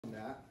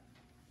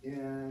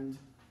in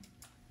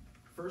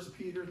 1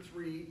 Peter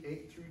 3,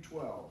 8 through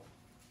 12.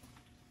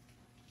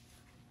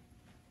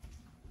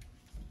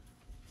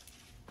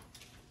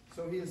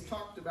 So he has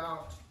talked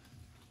about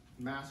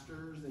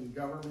masters and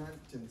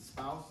government and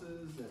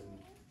spouses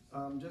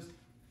and just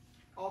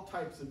all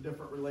types of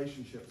different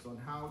relationships on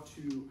how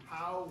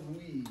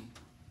we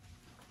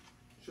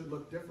should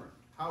look different,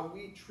 how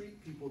we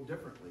treat people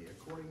differently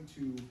according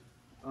to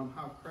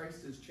how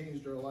Christ has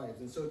changed our lives.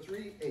 And so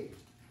 3:8.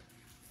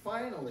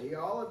 Finally,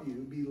 all of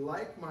you be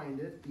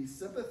like-minded, be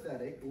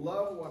sympathetic,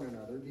 love one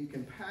another, be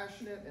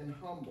compassionate and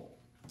humble.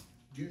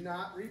 Do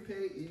not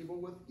repay evil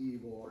with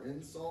evil or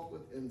insult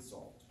with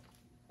insult.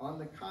 On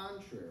the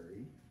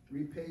contrary,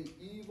 repay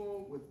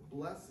evil with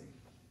blessing,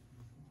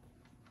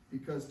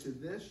 because to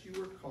this you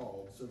were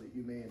called, so that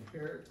you may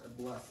inherit a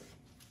blessing.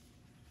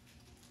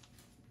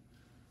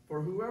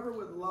 For whoever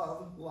would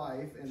love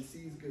life and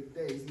sees good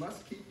days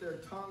must keep their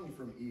tongue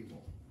from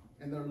evil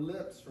and their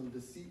lips from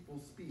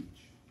deceitful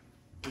speech.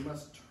 They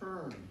must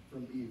turn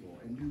from evil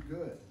and do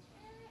good.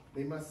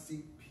 They must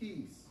seek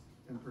peace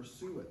and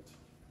pursue it.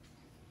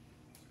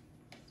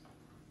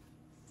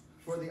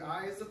 For the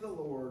eyes of the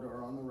Lord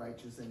are on the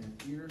righteous, and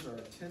his ears are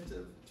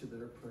attentive to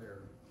their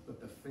prayer. But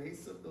the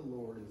face of the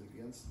Lord is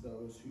against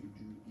those who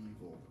do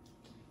evil.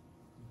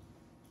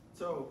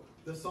 So,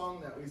 the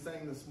song that we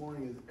sang this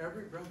morning is,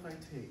 every breath I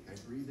take, I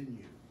breathe in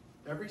you.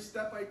 Every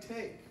step I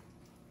take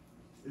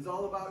is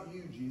all about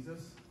you,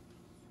 Jesus.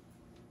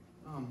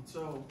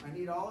 So, I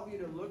need all of you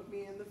to look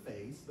me in the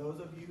face, those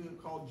of you who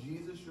call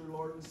Jesus your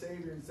Lord and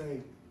Savior, and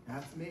say,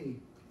 that's me.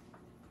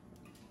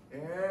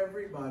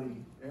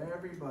 Everybody,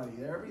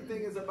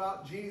 everything is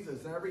about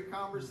Jesus. Every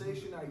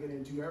conversation I get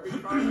into, every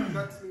car that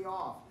cuts me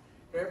off,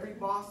 every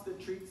boss that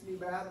treats me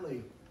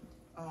badly.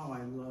 Oh,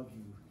 I love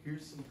you.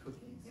 Here's some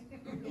cookies.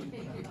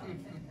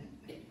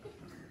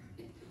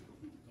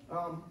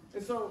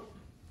 And so,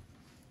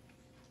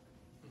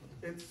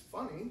 it's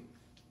funny,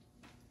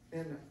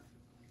 and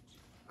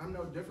I'm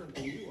no different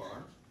than you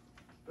are,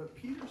 but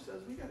Peter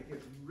says we got to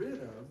get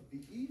rid of the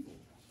evil.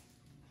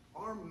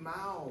 Our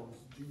mouths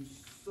do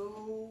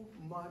so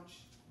much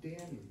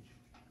damage.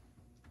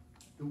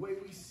 The way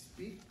we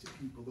speak to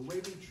people, the way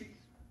we treat,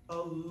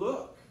 a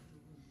look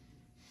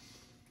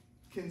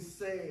can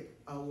say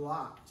a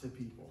lot to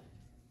people.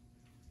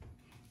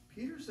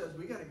 Peter says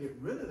we got to get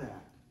rid of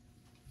that.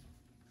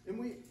 And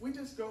we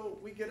just go,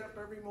 we get up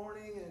every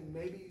morning and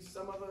maybe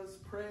some of us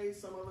pray,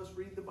 some of us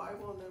read the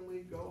Bible, and then we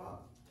go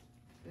out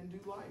and do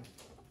life.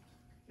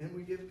 And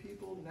we give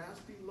people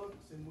nasty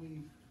looks, and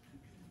we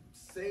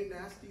say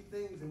nasty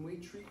things, and we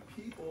treat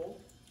people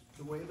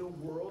the way the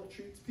world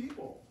treats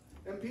people.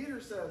 And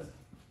Peter says,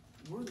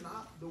 we're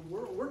not the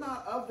world. We're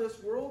not of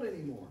this world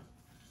anymore.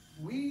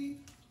 We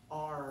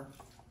are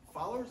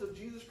followers of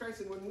Jesus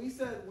Christ. And when we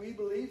said, we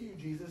believe you,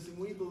 Jesus, and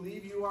we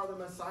believe you are the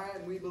Messiah,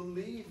 and we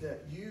believe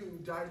that you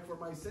died for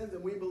my sins,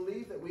 and we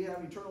believe that we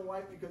have eternal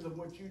life because of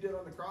what you did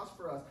on the cross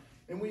for us,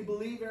 and we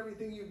believe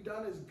everything you've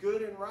done is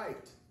good and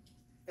right,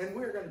 and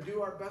we're going to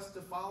do our best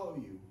to follow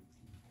you.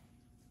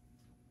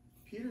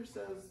 Peter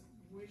says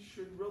we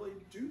should really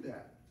do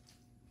that.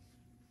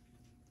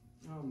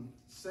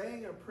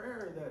 Saying a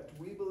prayer that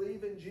we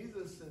believe in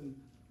Jesus and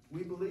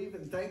we believe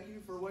and thank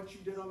you for what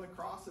you did on the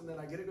cross and that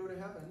I get to go to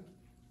heaven.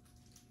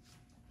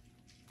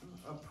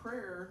 A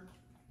prayer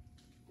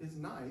is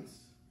nice.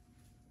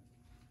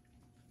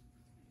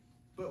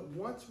 But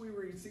once we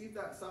receive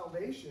that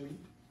salvation,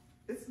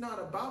 it's not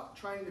about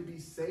trying to be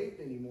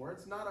saved anymore.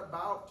 It's not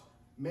about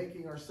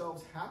making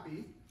ourselves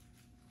happy.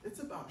 It's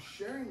about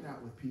sharing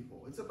that with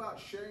people. It's about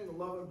sharing the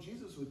love of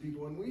Jesus with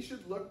people. And we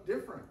should look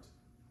different.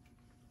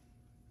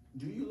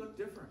 Do you look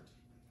different?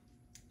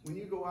 When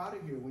you go out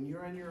of here, when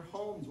you're in your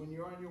homes, when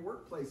you're in your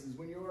workplaces,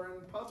 when you're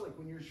in public,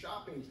 when you're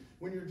shopping,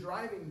 when you're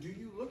driving, do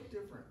you look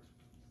different?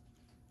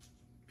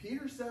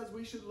 Peter says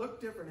we should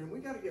look different, and we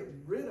got to get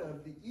rid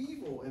of the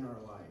evil in our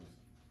lives.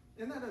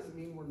 And that doesn't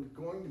mean we're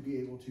going to be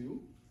able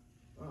to,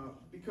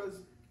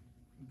 because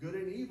good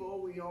and evil,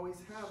 we always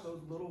have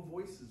those little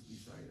voices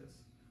beside us.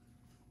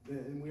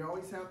 And we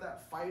always have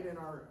that fight in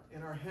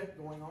our head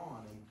going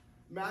on.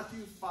 In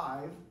Matthew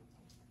 5,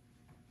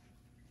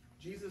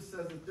 Jesus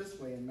says it this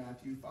way in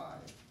Matthew 5.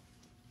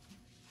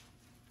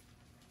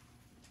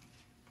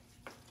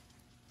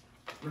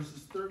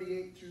 Verses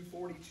 38 through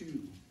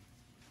 42.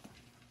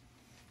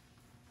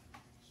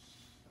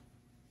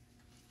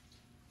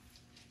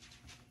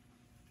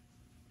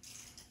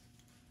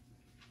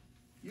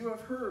 You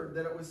have heard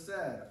that it was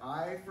said,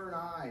 eye for an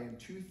eye and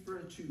tooth for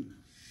a tooth.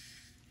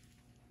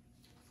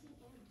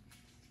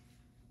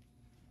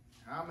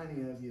 How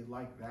many of you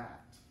like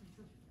that?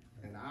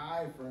 An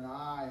eye for an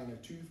eye and a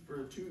tooth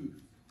for a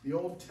tooth. The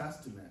Old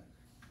Testament.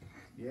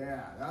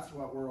 Yeah, that's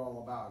what we're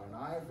all about. An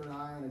eye for an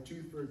eye and a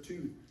tooth for a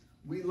tooth.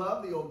 We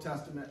love the Old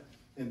Testament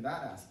in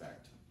that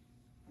aspect.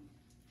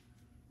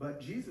 But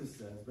Jesus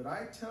says, but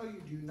I tell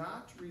you, do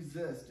not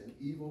resist an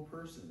evil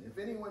person. If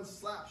anyone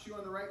slaps you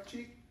on the right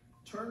cheek,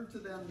 turn to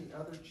them the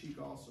other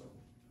cheek also.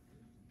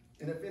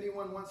 And if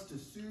anyone wants to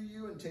sue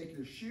you and take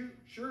your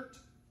shirt,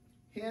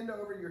 Hand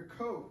over your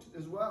coat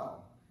as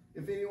well.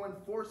 If anyone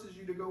forces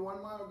you to go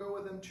 1 mile, go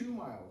with them 2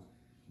 miles.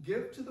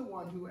 Give to the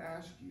one who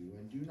asks you,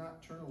 and do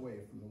not turn away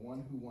from the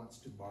one who wants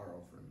to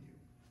borrow from you.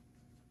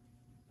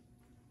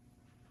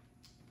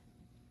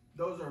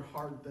 Those are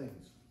hard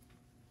things.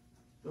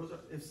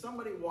 If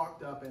somebody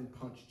walked up and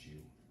punched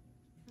you,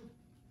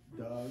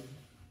 Doug,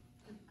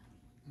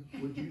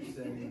 would you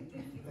say,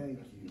 thank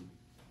you,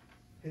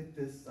 hit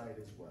this side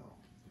as well?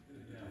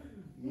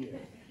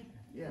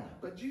 Yeah.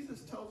 But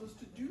Jesus tells us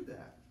to do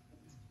that.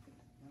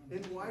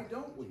 And why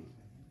don't we?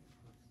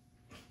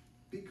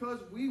 Because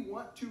we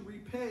want to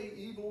repay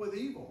evil with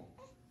evil.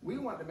 We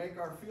want to make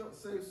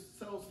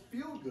ourselves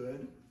feel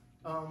good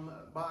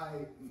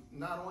by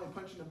not only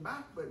punching them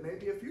back, but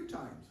maybe a few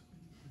times,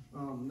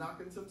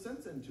 knocking some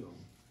sense into them.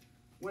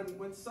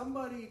 When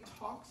somebody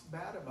talks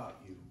bad about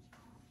you,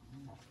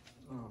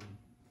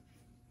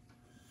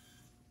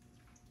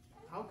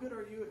 how good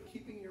are you at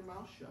keeping your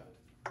mouth shut?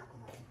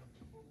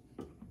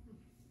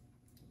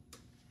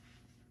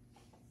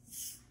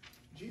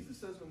 Jesus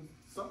says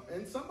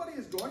and somebody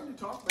is going to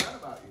talk bad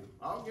about you.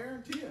 I'll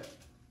guarantee it.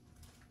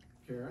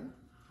 Karen?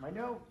 I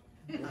know.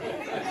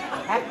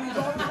 Happens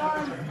all the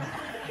time.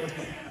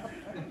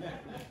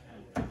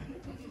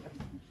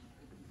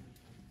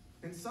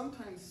 And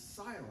sometimes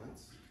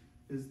silence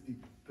is the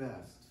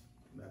best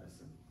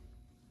medicine.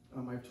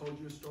 I've told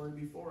you a story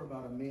before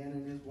about a man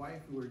and his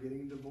wife who were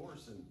getting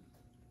divorced, and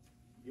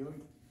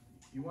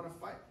you want to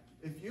fight.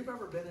 If you've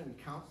ever been in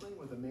counseling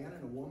with a man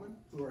and a woman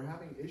who are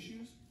having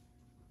issues,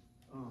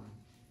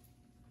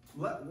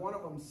 let one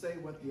of them say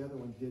what the other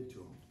one did to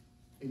them,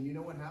 and you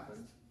know what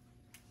happens?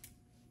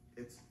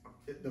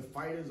 The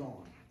fight is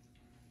on.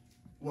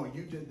 Well,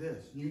 you did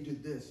this, and you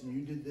did this, and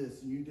you did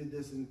this, and you did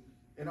this,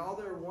 and all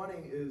they're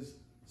wanting is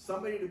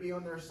somebody to be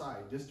on their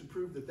side, just to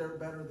prove that they're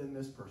better than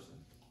this person.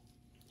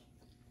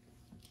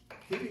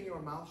 Keeping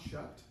your mouth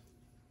shut,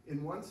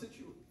 in most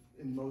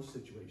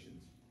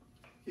situations,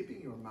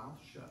 keeping your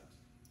mouth shut.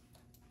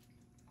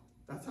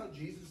 That's how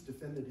Jesus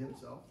defended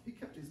himself. He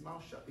kept his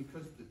mouth shut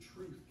because the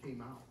truth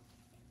came out.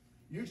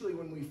 Usually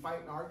when we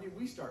fight and argue,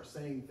 we start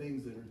saying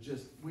things that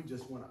we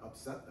just want to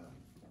upset them.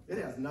 It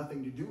has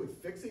nothing to do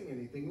with fixing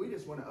anything. We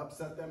just want to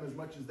upset them as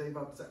much as they've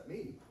upset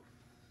me.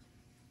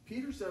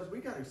 Peter says we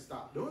got to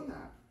stop doing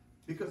that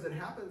because it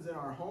happens in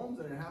our homes,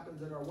 and it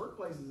happens in our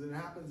workplaces, and it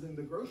happens in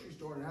the grocery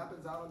store, and it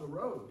happens out on the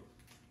road.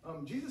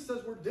 Jesus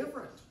says we're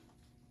different.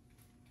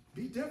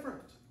 Be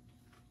different.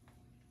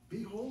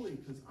 Be holy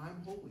because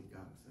I'm holy,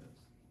 God says.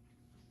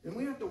 And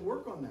we have to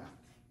work on that.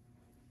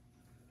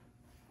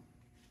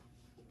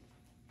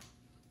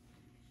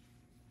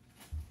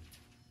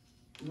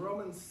 In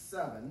Romans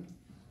 7,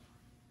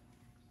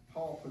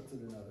 Paul puts it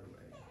another way.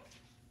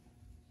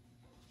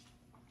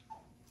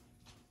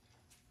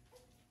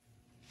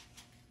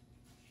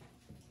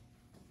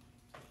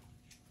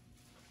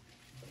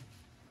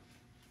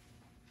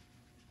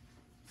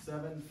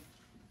 Seven,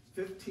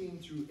 15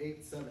 through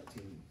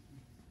 8:17.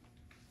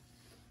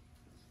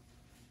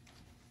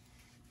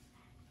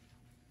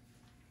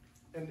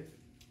 And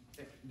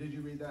did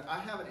you read that? I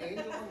have an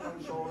angel on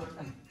one shoulder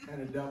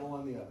and a devil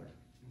on the other.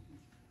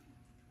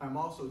 I'm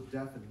also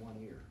deaf in one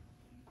ear.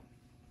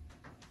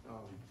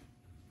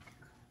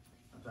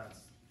 That's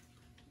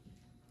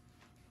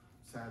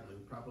sadly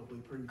probably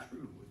pretty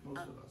true with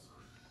most of us.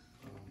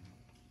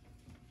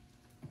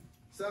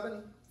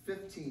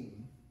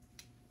 7:15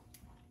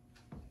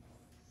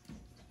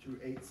 through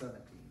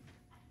 8:17.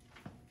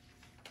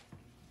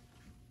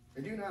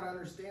 I do not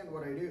understand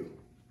what I do.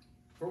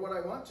 For what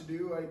I want to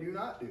do, I do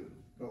not do.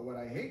 But what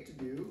I hate to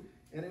do,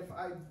 and if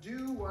I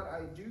do what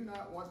I do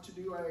not want to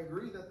do, I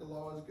agree that the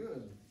law is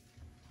good.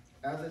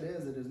 As it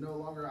is no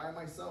longer I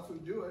myself who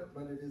do it,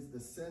 but it is the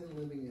sin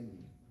living in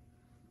me.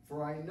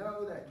 For I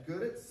know that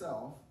good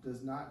itself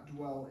does not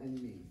dwell in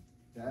me,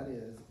 that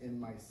is, in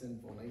my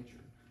sinful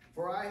nature.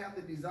 For I have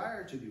the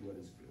desire to do what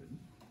is good,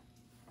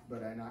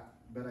 but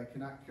I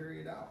cannot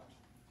carry it out.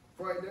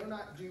 For I do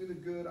not do the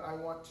good I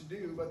want to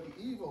do, but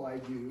the evil I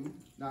do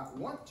not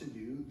want to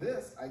do,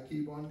 this I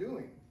keep on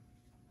doing.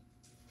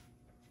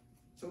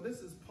 So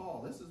this is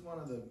Paul. This is one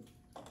of the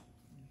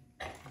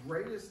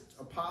greatest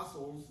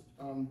apostles,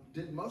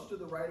 did most of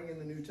the writing in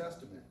the New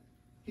Testament.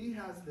 He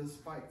has this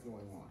fight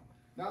going on.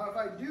 Now, if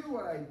I do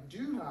what I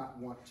do not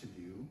want to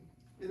do,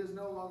 it is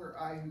no longer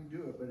I who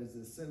do it, but it is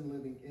the sin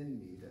living in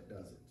me that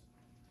does it.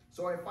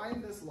 So I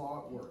find this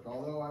law at work.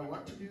 Although I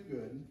want to do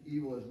good,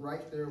 evil is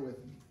right there with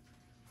me.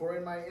 For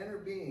in my inner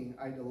being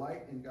I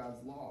delight in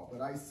God's law,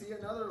 but I see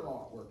another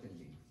law at work in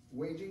me,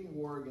 waging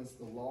war against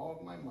the law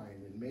of my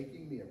mind and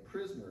making me a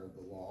prisoner of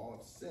the law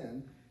of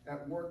sin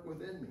at work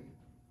within me.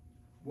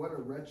 What a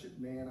wretched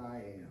man I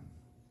am.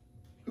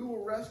 Who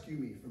will rescue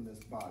me from this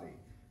body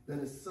that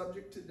is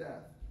subject to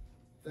death?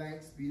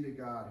 Thanks be to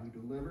God who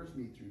delivers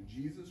me through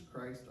Jesus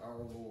Christ our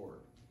Lord.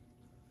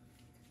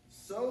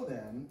 So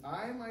then,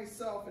 I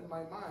myself in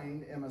my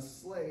mind am a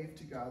slave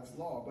to God's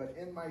law, but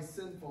in my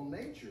sinful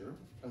nature,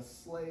 a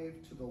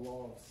slave to the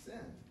law of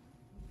sin.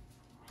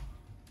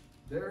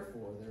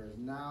 Therefore, there is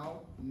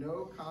now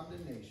no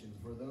condemnation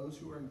for those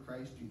who are in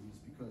Christ Jesus,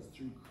 because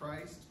through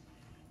Christ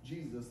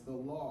Jesus, the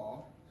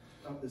law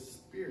of the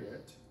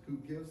Spirit who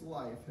gives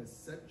life has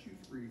set you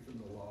free from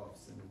the law of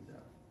sin and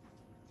death.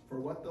 For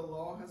what the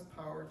law has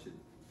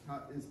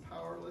is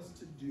powerless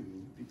to do,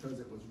 because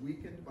it was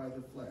weakened by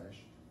the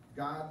flesh,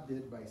 God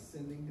did by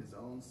sending his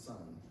own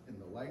Son in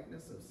the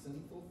likeness of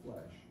sinful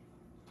flesh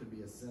to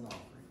be a sin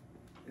offering.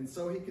 And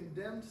so he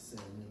condemned sin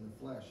in the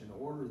flesh in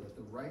order that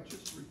the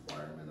righteous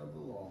requirement of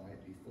the law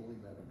might be fully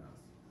met in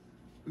us,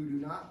 who do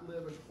not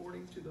live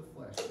according to the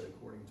flesh, but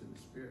according to the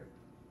Spirit.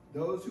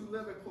 Those who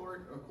live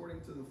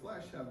according to the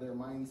flesh have their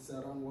mind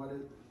set on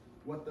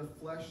what the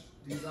flesh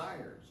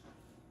desires.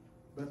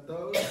 But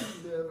those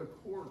who live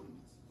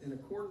in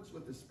accordance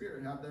with the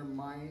Spirit have their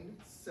mind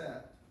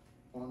set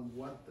on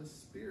what the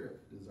Spirit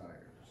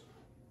desires.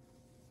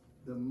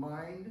 The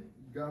mind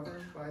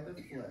governed by the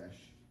flesh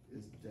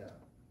is death,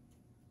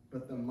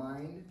 but the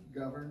mind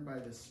governed by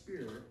the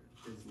Spirit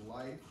is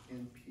life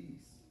and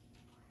peace.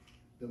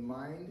 The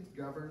mind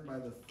governed by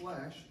the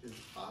flesh is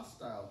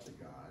hostile to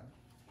God.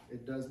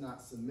 It does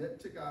not submit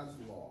to God's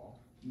law,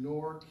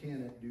 nor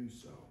can it do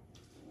so.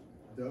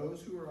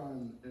 Those who are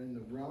in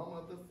the realm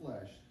of the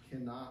flesh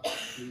cannot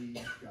please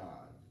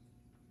God.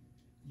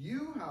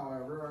 You,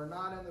 however, are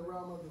not in the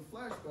realm of the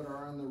flesh, but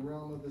are in the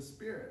realm of the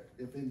Spirit,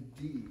 if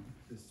indeed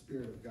the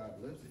Spirit of God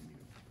lives in you.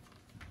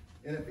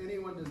 And if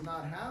anyone does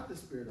not have the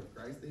Spirit of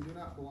Christ, they do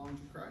not belong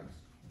to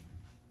Christ.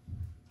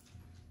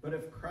 But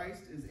if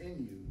Christ is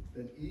in you,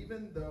 then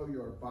even though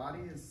your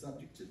body is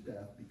subject to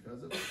death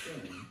because of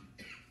sin,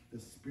 the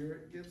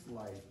Spirit gives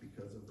life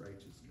because of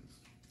righteousness.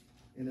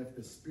 And if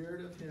the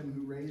Spirit of him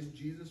who raised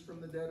Jesus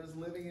from the dead is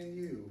living in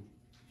you,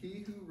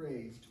 he who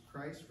raised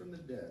Christ from the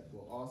dead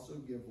will also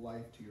give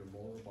life to your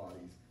mortal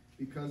bodies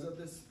because of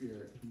the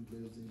Spirit who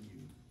lives in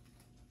you.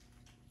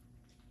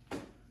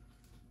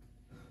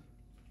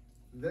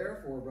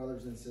 Therefore,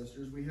 brothers and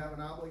sisters, we have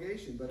an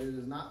obligation, but it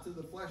is not to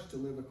the flesh to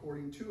live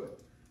according to it.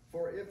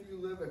 For if you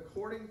live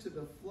according to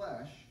the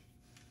flesh,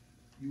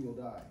 you will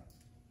die.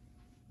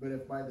 But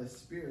if by the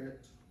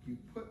Spirit you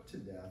put to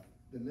death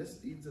the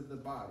misdeeds of the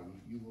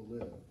body, you will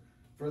live.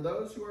 For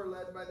those who are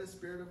led by the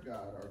Spirit of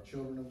God are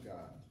children of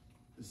God.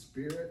 The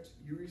Spirit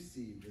you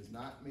received does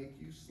not make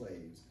you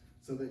slaves,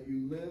 so that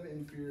you live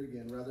in fear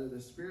again. Rather, the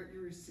Spirit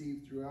you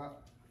received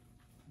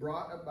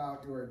brought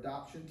about your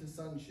adoption to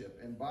sonship,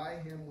 and by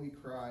him we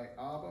cry,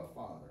 Abba,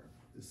 Father.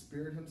 The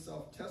Spirit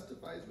himself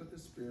testifies with the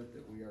Spirit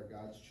that we are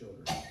God's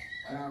children.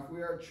 Now, if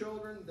we are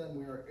children, then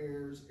we are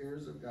heirs,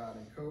 heirs of God,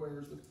 and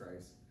co-heirs with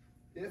Christ,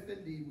 if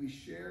indeed we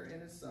share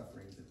in his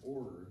sufferings, in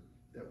order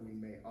that we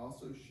may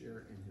also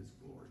share in his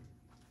glory.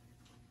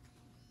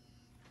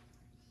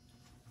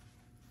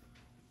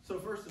 So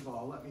first of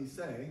all, let me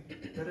say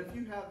that if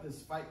you have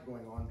this fight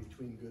going on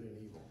between good and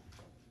evil,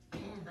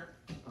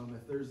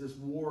 if there's this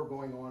war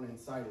going on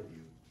inside of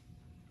you,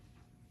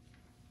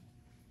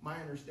 my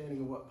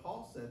understanding of what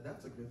Paul said,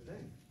 that's a good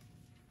thing.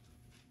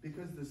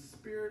 Because the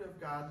Spirit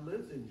of God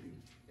lives in you,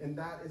 and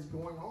that is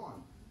going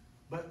on.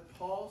 But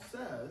Paul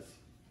says,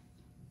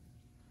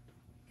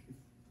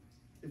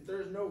 if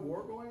there's no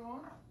war going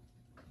on,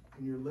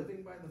 and you're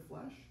living by the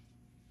flesh,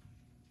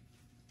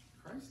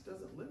 Christ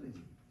doesn't live in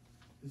you.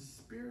 The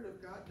Spirit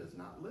of God does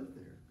not live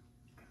there.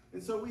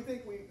 And so we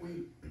think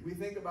we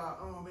think about,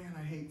 oh man,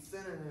 I hate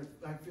sin and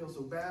I feel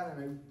so bad,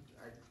 and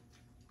I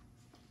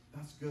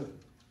that's good.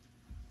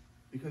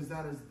 Because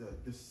that is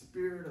the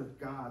Spirit of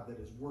God that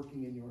is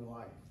working in your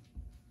life.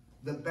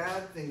 The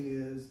bad thing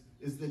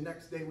is the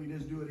next day we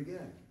just do it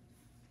again.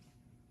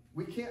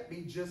 We can't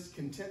be just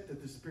content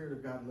that the Spirit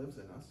of God lives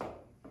in us.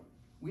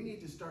 We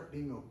need to start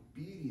being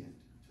obedient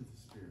to the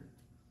Spirit.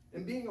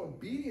 And being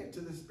obedient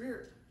to the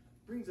Spirit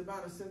brings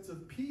about a sense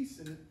of peace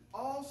in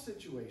all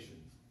situations.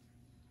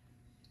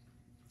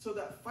 So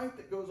that fight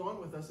that goes on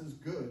with us is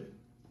good,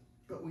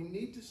 but we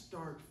need to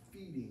start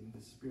feeding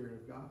the Spirit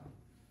of God.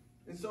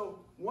 And so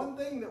one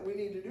thing that we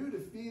need to do to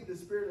feed the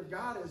Spirit of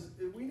God is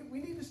we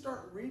need to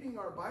start reading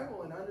our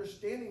Bible and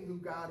understanding who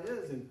God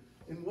is and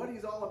what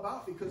he's all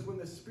about, because when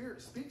the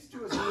Spirit speaks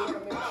to us, we want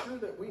to make sure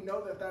that we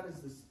know that that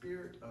is the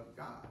Spirit of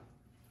God.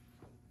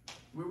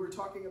 We were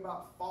talking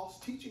about false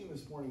teaching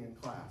this morning in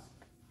class.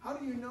 How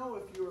do you know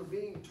if you are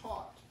being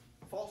taught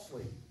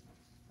falsely?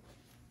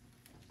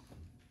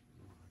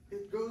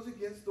 It goes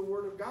against the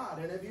Word of God.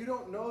 And if you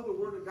don't know the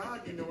Word of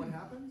God, you know what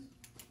happens?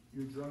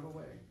 You're drug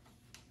away.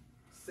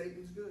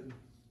 Satan's good.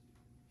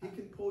 He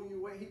can pull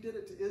you away. He did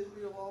it to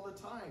Israel all the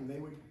time.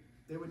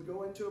 They would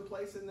go into a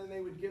place, and then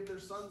they would give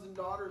their sons and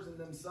daughters and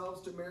themselves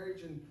to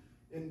marriage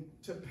and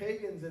to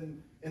pagans,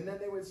 and then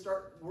they would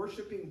start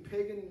worshiping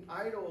pagan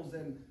idols,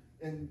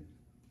 and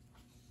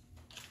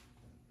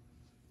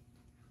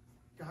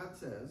God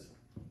says,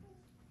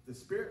 the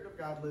Spirit of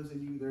God lives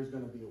in you, there's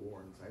going to be a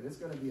war inside. It's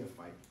going to be a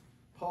fight.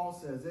 Paul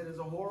says, it is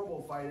a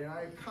horrible fight, and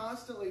I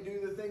constantly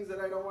do the things that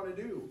I don't want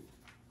to do.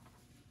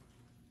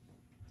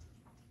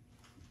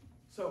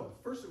 So,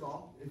 first of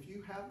all, if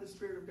you have the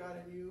Spirit of God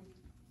in you,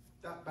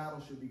 that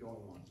battle should be going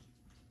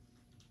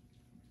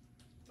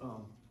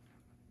on.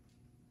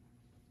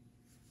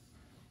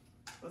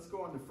 Let's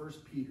go on to 1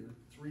 Peter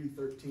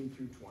 3:13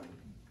 through 20.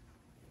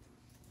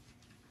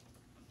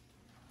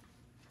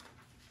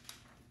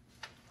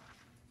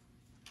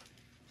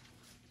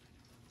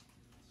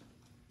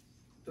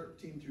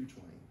 13 through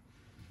 20.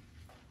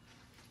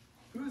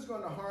 Who is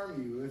going to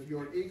harm you if you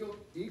are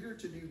eager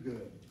to do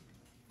good?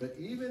 But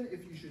even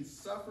if you should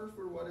suffer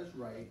for what is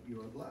right,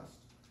 you are blessed.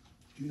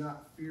 Do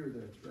not fear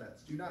their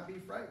threats. Do not be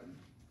frightened.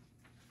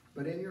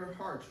 But in your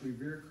hearts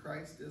revere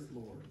Christ as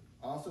Lord.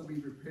 Also be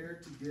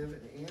prepared to give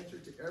an answer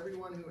to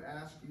everyone who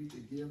asks you to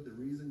give the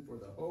reason for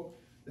the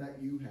hope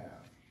that you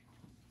have.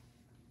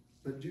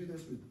 But do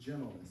this with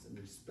gentleness and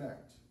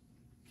respect.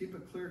 Keep a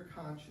clear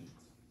conscience,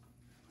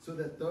 so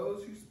that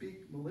those who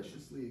speak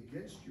maliciously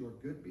against your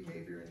good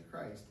behavior in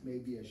Christ may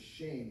be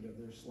ashamed of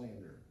their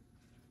slander.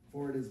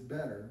 For it is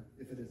better,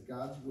 if it is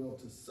God's will,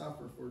 to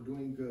suffer for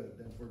doing good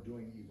than for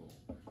doing evil.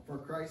 For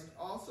Christ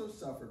also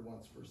suffered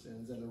once for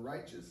sins, and the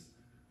righteous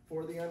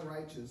for the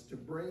unrighteous, to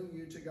bring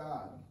you to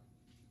God.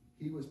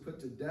 He was put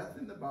to death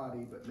in the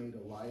body, but made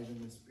alive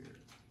in the spirit.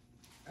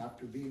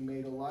 After being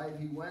made alive,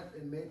 he went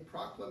and made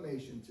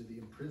proclamation to the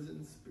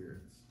imprisoned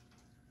spirits,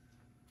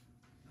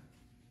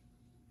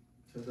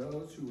 to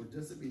those who were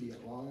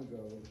disobedient long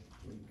ago,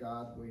 when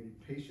God waited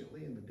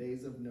patiently in the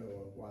days of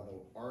Noah while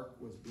the ark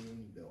was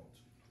being built.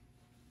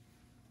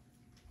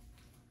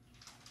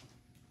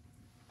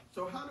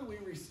 So how do we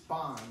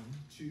respond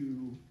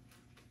to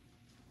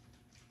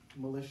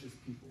malicious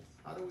people?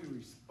 How do we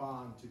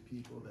respond to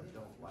people that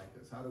don't like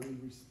us? How do we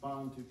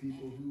respond to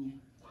people who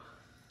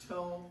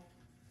tell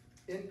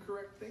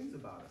incorrect things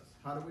about us?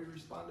 How do we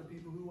respond to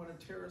people who want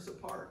to tear us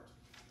apart?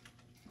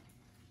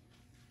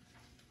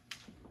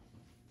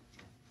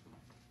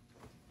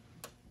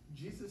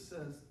 Jesus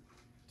says,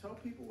 tell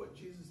people what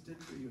Jesus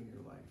did for you in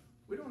your life.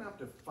 We don't have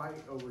to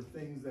fight over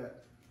things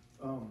that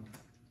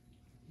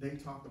they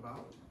talk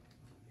about.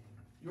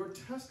 Your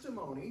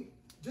testimony,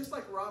 just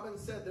like Robin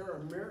said, there are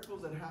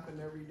miracles that happen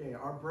every day.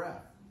 Our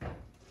breath.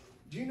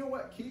 Do you know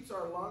what keeps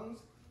our lungs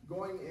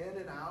going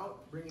in and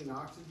out, bringing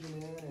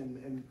oxygen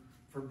in and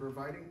for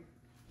providing?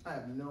 I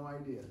have no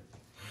idea.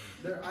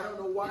 I don't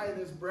know why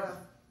this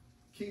breath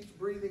keeps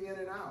breathing in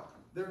and out.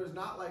 There is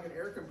not like an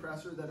air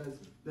compressor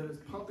that is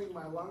pumping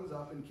my lungs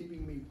up and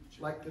keeping me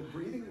like the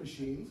breathing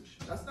machines.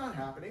 That's not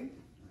happening.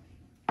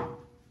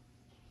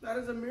 That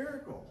is a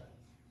miracle.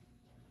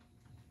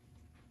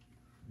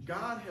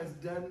 God has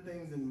done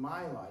things in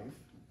my life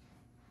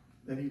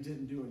that he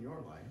didn't do in your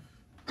life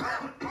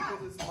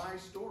because it's my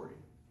story.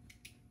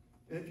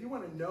 And if you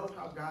want to know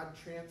how God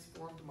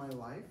transformed my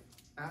life,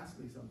 ask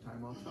me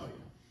sometime, I'll tell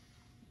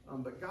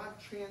you. But God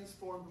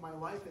transformed my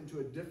life into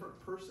a different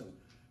person.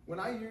 When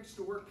I used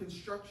to work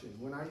construction,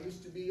 when I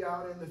used to be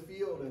out in the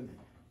field, and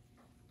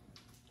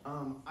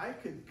I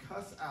could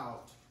cuss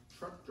out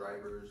truck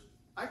drivers,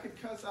 I could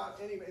cuss out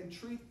anybody and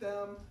treat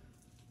them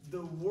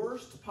the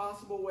worst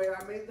possible way.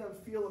 I made them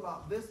feel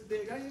about this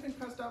big. I even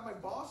cussed out my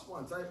boss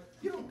once.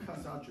 You don't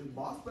cuss out your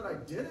boss, but I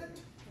did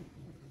it.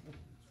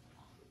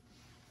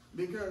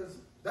 Because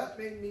that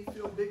made me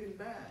feel big and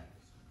bad.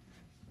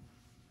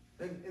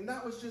 And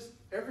that was just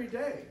every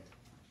day.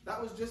 That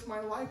was just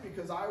my life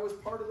because I was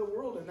part of the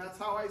world, and that's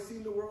how I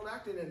seen the world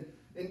acting. And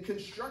in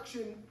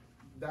construction,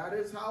 that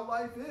is how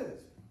life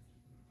is.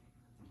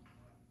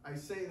 I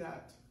say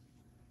that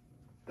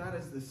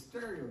is the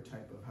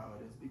stereotype of how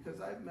it is,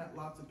 because I've met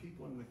lots of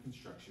people in the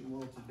construction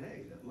world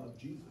today that love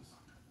Jesus,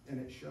 and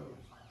it shows.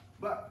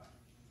 But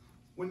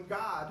when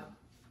I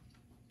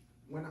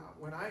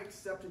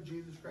accepted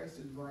Jesus Christ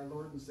as my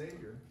Lord and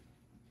Savior,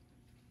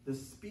 the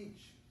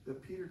speech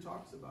that Peter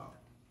talks about,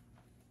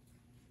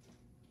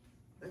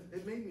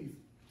 it made me,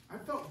 I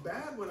felt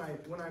bad when I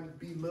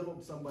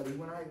belittled somebody,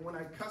 when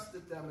I cussed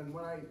at them, and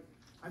when I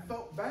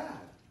felt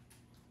bad.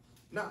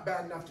 Not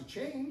bad enough to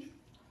change,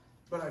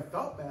 but I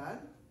felt bad.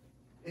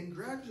 And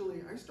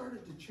gradually, I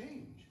started to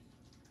change.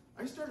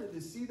 I started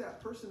to see that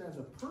person as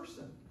a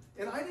person.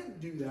 And I didn't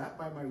do that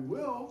by my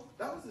will.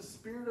 That was the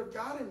Spirit of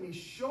God in me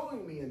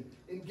showing me and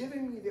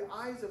giving me the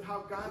eyes of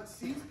how God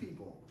sees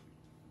people.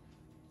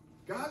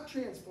 God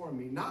transformed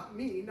me, not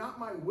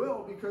my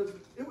will, because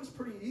it was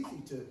pretty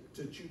easy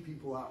to chew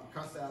people out and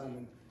cuss at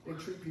them and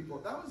treat people.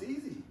 That was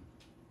easy.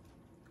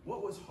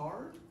 What was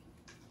hard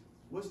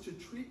was to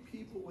treat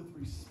people with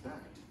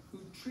respect who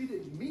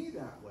treated me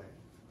that way.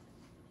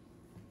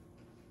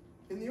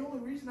 And the only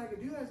reason I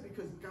could do that is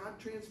because God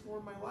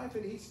transformed my life,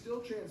 and he's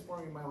still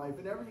transforming my life.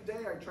 And every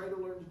day I try to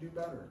learn to do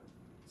better.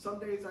 Some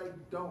days I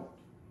don't.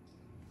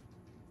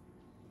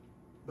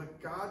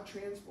 But God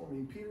transformed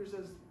me. Peter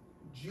says,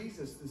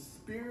 Jesus, the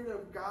Spirit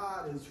of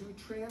God is who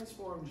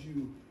transforms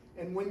you.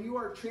 And when you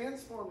are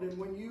transformed, and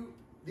when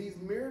these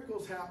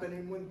miracles happen,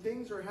 and when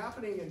things are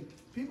happening, and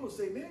people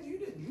say, man, you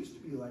didn't used to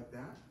be like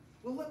that.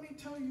 Well, let me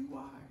tell you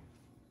why.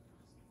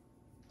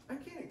 I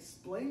can't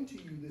explain to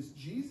you this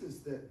Jesus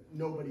that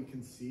nobody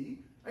can see.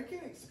 I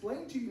can't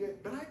explain to you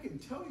it, but I can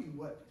tell you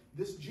what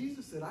this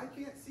Jesus that I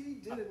can't see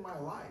did in my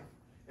life.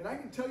 And I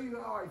can tell you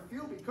how I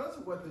feel because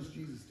of what this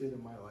Jesus did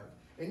in my life.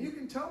 And you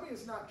can tell me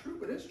it's not true,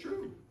 but it's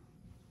true.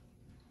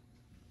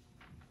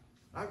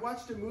 I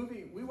watched a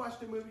movie. We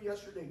watched a movie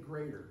yesterday,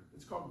 Greater.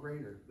 It's called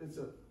Greater.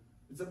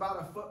 It's about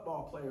a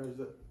football player. It's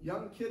a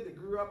young kid that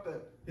grew up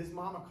that his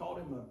mama called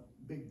him a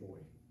big boy.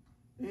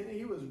 And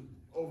he was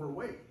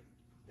overweight.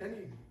 And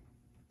he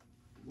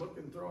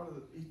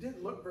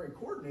didn't look very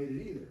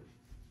coordinated either.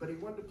 But he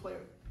wanted to play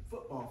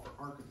football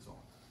for Arkansas.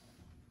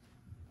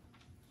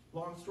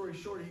 Long story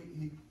short,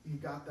 he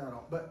got that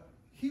all. But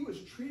he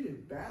was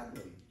treated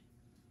badly.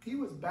 He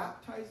was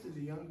baptized as a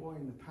young boy,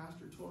 and the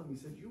pastor told him, he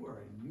said, "You are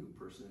a new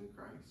person in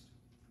Christ.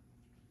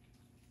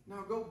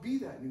 Now go be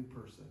that new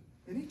person."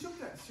 And he took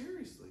that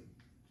seriously.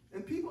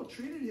 And people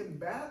treated him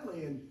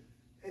badly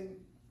and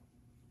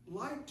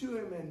lied to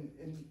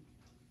him.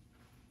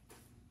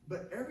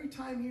 But every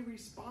time he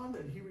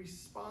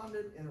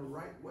responded in a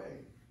right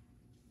way.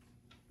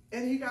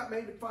 And he got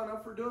made fun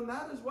of for doing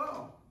that as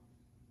well.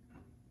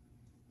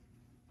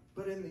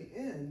 But in the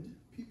end,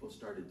 people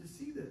started to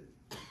see that,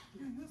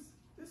 man,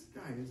 this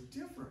guy is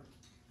different.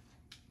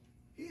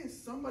 He is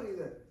somebody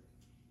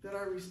that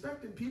I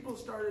respect. And people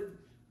started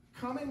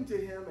coming to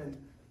him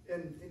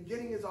and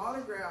getting his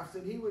autographs.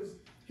 And he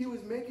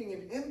was making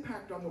an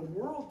impact on the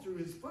world through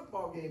his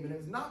football game. And it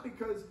was not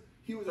because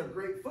he was a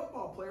great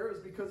football player. It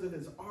was because of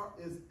his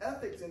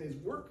ethics and his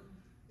work.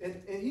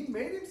 And he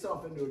made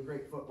himself into a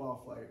great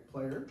football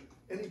player.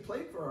 And he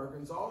played for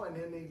Arkansas. And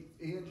then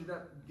he ended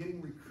up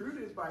getting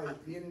recruited by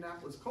the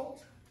Indianapolis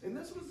Colts. And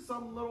this was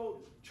some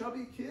little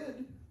chubby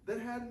kid that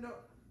had no...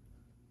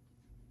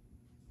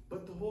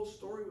 But the whole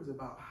story was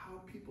about how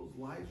people's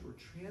lives were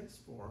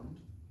transformed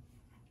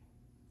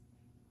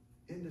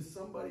into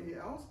somebody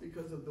else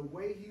because of the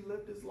way he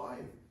lived his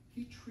life.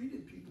 He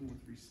treated people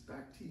with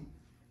respect.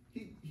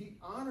 He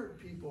honored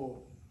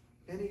people,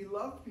 and he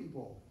loved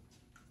people.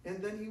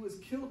 And then he was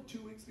killed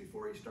 2 weeks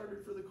before he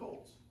started for the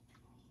Colts.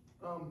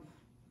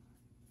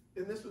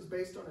 And this was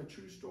based on a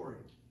true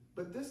story.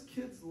 But this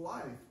kid's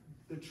life,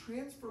 the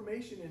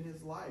transformation in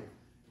his life,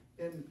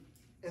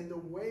 and the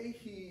way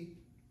he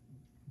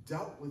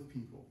dealt with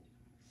people,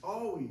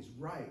 always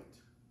right,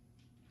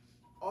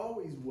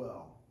 always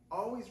well,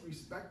 always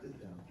respected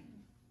them.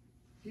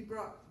 He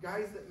brought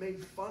guys that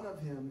made fun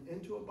of him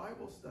into a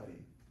Bible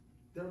study.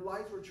 Their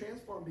lives were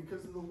transformed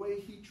because of the way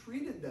he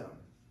treated them.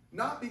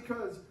 Not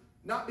because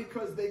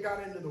they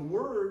got into the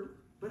Word,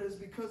 but it's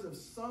because of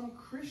some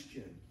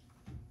Christian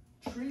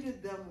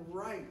treated them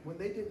right when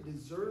they didn't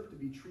deserve to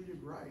be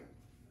treated right.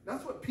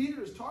 That's what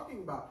Peter is talking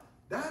about.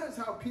 That is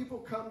how people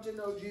come to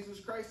know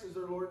Jesus Christ as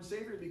their Lord and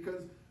Savior,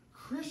 because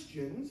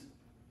Christians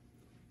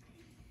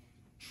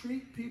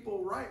treat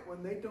people right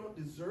when they don't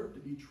deserve to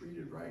be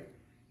treated right.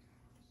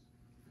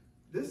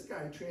 This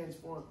guy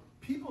transformed.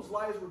 People's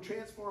lives were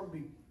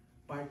transformed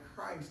by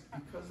Christ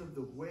because of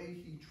the way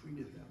he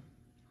treated them.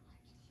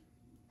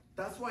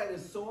 That's why it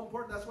is so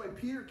important. That's why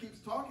Peter keeps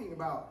talking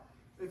about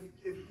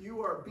if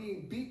you are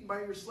being beaten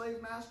by your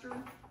slave master,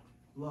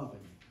 love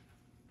him.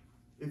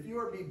 If you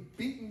are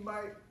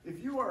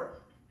if you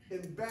are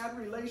in bad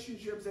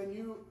relationships and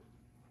you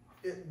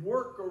at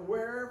work or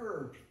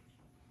wherever,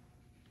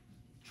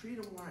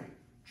 treat them right.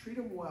 Treat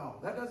them well.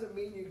 That doesn't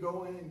mean you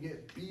go in and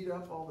get beat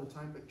up all the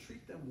time, but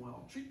treat them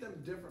well. Treat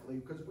them differently,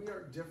 because we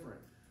are different.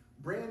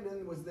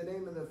 Brandon was the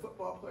name of the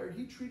football player.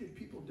 He treated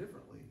people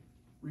differently,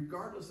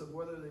 regardless of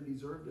whether they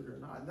deserved it or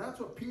not. And that's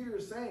what Peter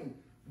is saying.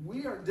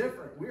 We are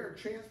different. We are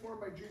transformed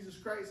by Jesus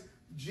Christ.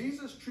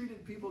 Jesus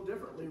treated people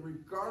differently,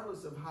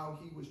 regardless of how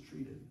he was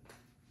treated.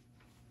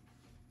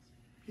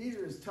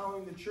 Peter is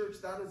telling the church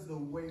that is the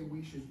way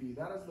we should be.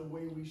 That is the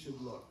way we should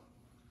look.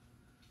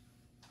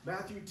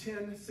 Matthew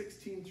 10,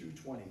 16 through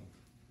 20.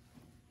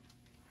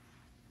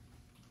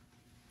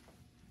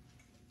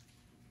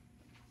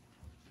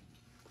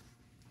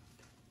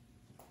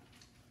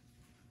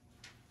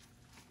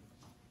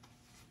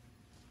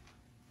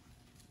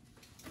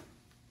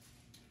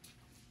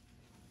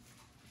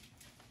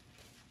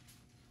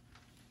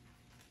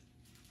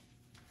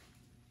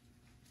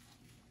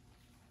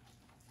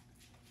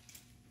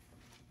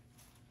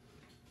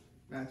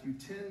 Matthew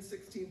 10,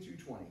 16 through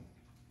 20.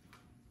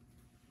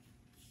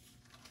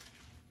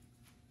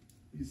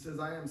 He says,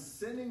 "I am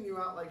sending you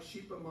out like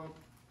sheep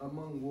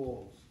among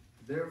wolves.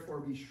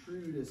 Therefore be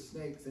shrewd as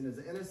snakes and as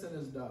innocent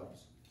as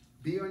doves.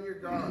 Be on your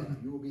guard.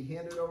 You will be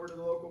handed over to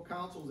the local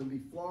councils and be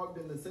flogged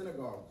in the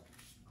synagogues.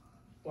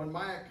 On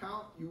my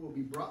account, you will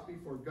be brought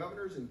before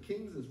governors and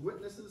kings as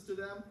witnesses to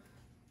them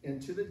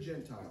and to the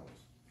Gentiles.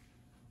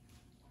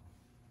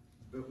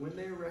 But when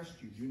they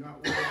arrest you, do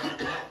not worry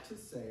about what to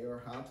say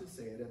or how to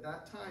say it. At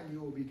that time,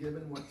 you will be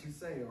given what to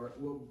say,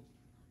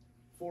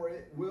 for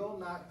it will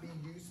not be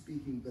you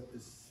speaking, but the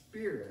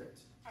Spirit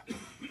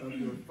of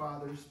your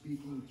Father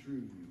speaking through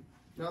you."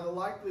 Now, the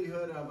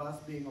likelihood of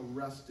us being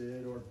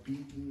arrested or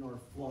beaten or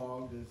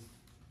flogged is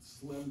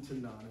slim to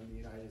none in the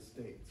United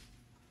States.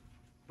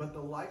 But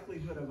the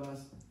likelihood of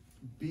us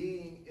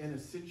being in a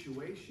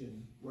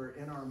situation where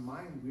in our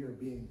mind we are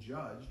being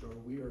judged or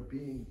we are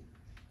being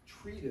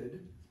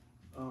treated,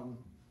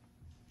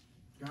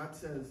 God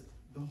says,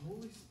 the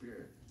Holy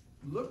Spirit,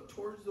 look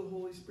towards the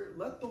Holy Spirit.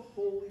 Let the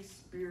Holy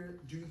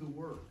Spirit do the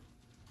work.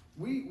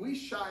 We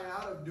shy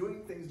out of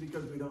doing things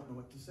because we don't know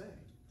what to say.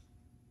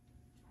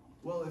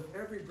 Well, if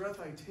every breath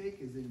I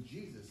take is in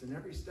Jesus and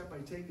every step I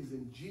take is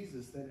in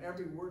Jesus, then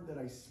every word that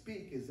I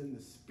speak is in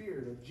the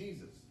Spirit of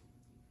Jesus.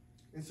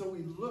 And so we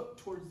look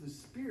towards the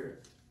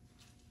Spirit.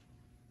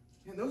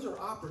 And those are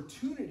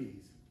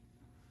opportunities.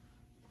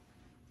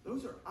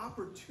 Those are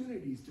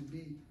opportunities to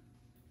be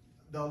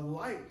the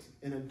light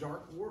in a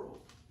dark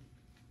world.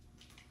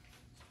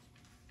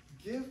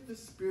 Give the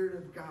Spirit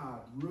of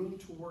God room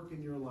to work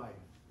in your life.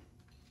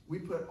 We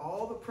put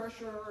all the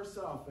pressure on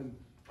ourselves and,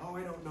 oh,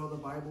 I don't know the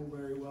Bible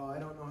very well. I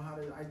don't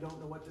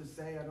know what to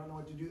say. I don't know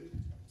what to do.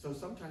 So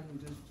sometimes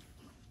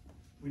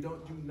we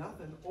don't do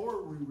nothing,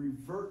 or we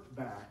revert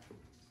back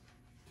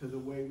to the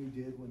way we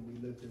did when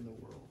we lived in the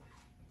world.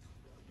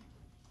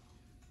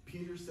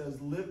 Peter says,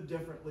 live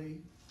differently.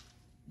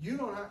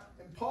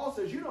 And Paul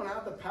says you don't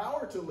have the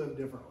power to live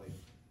differently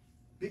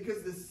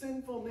because the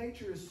sinful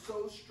nature is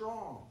so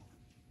strong.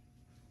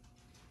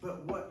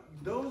 But what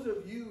those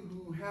of you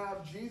who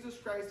have Jesus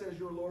Christ as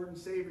your Lord and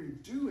Savior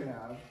do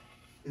have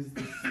is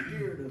the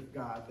Spirit of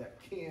God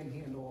that can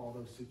handle all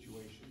those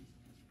situations.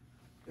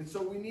 And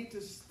so we need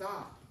to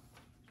stop.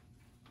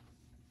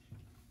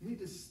 We need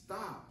to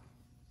stop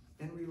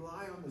and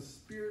rely on the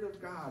Spirit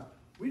of God.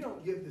 We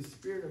don't give the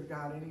Spirit of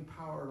God any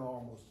power at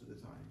all most of the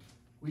time.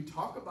 We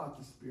talk about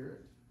the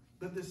Spirit,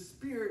 but the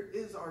Spirit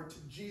is our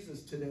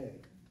Jesus today.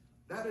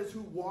 That is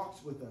who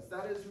walks with us.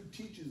 That is who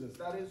teaches us.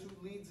 That is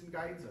who leads and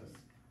guides us.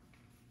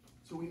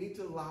 So we need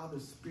to allow the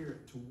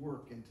Spirit to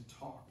work and to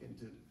talk and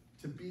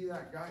to be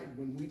that guide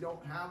when we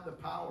don't have the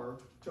power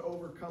to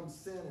overcome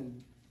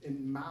sin and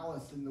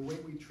malice in the way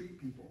we treat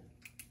people.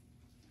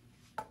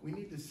 We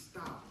need to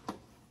stop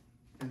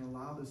and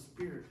allow the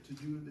Spirit to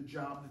do the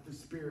job that the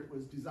Spirit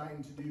was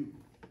designed to do.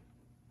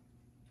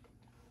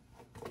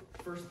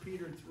 1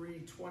 Peter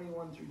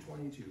 3:21 through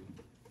 22.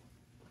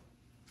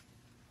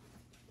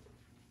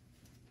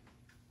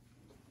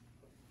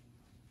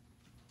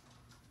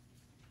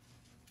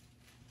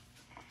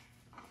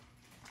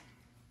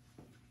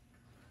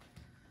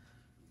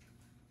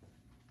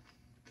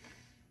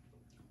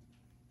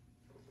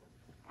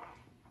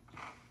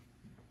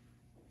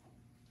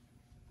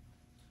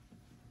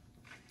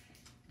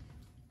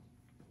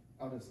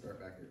 I'll just start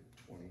back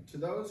at 20. To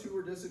those who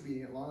were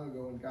disobedient long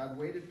ago, when God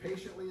waited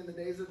patiently in the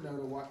days of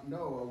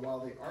Noah while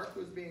the ark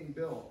was being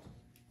built,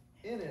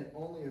 in it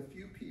only a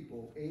few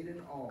people, 8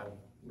 in all,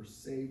 were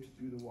saved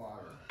through the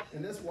water.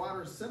 And this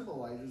water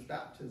symbolizes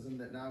baptism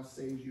that now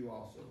saves you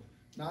also.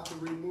 Not the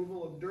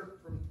removal of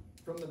dirt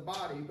from the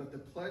body, but the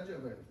pledge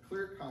of a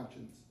clear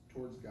conscience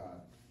towards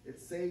God.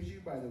 It saves you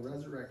by the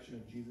resurrection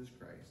of Jesus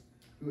Christ,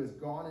 who has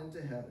gone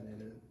into heaven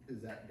and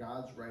is at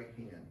God's right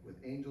hand, with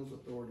angels,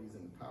 authorities,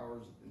 and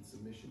powers in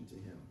submission to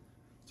him.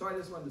 So I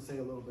just wanted to say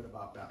a little bit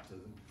about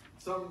baptism.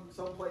 Some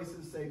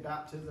places say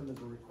baptism is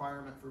a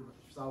requirement for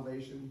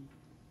salvation.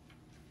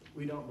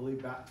 We don't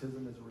believe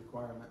baptism is a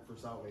requirement for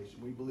salvation.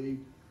 We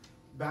believe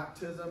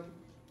baptism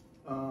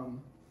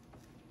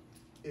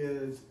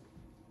is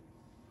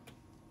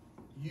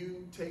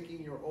you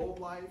taking your old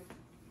life,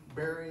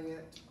 burying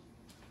it,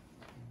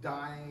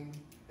 dying,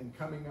 and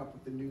coming up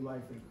with a new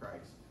life in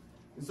Christ.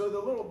 And so the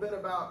little bit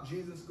about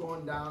Jesus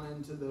going down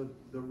into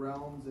the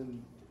realms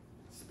and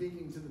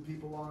speaking to the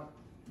people on,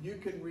 you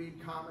can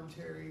read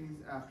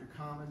commentaries after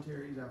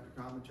commentaries after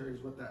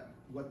commentaries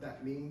what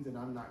that means, and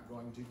I'm not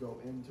going to go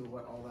into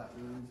what all that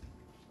means.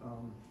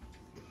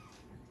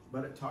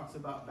 But it talks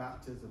about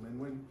baptism, and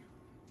when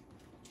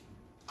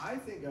I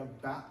think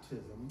of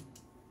baptism,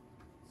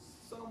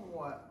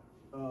 somewhat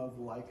of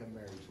like a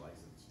marriage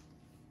license.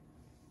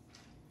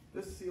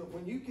 This seal,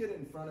 when you get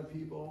in front of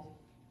people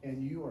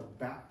and you are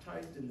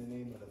baptized in the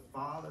name of the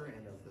Father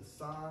and of the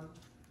Son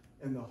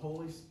and the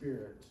Holy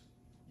Spirit,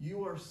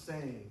 you are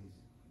saying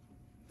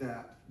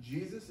that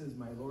Jesus is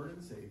my Lord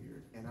and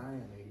Savior, and I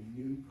am a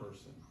new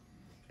person.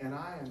 And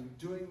I am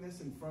doing this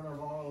in front of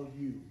all of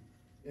you.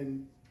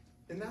 And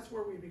that's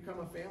where we become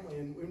a family.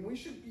 And we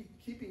should be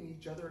keeping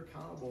each other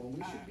accountable. And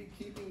we should be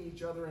keeping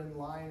each other in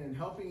line and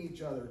helping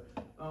each other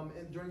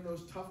and during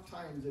those tough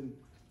times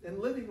and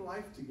living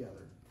life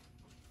together.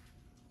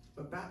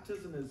 But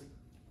baptism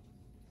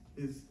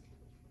is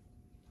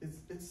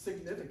it's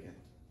significant.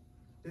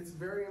 It's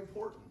very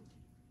important.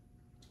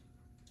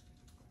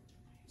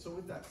 So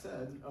with that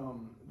said,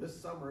 this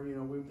summer,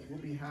 we'll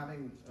be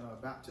having a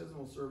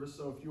baptismal service.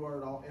 So if you are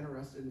at all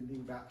interested in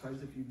being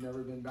baptized, if you've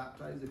never been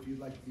baptized, if you'd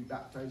like to be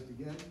baptized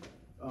again,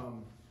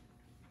 come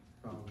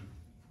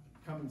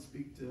and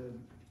speak to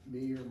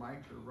me or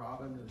Mike or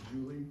Robin or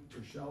Julie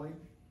or Shelley.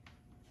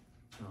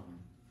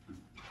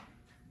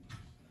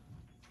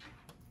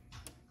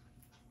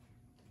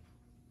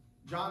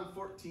 John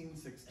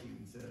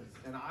 14:16 says,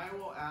 "And I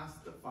will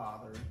ask the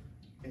Father,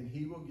 and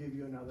he will give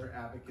you another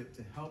advocate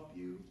to help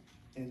you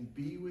and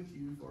be with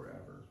you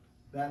forever.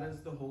 That is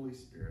the Holy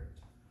Spirit."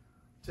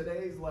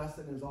 Today's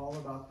lesson is all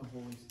about the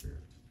Holy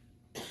Spirit.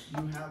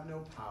 You have no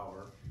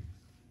power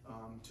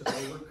to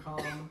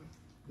overcome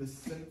the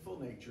sinful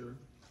nature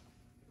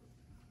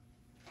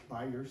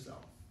by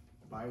yourself.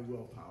 by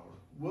willpower.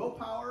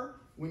 Willpower,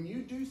 when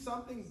you do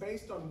something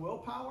based on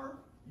willpower,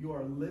 you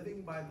are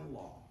living by the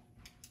law.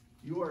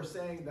 You are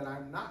saying that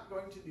I'm not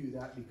going to do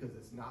that because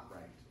it's not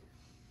right.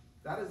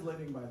 That is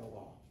living by the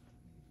law.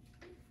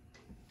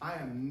 I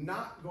am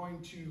not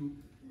going to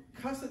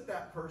cuss at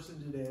that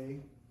person today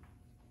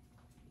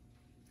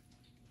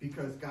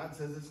because God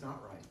says it's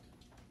not right.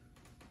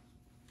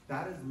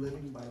 That is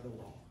living by the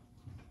law.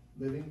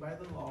 Living by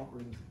the law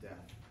brings death.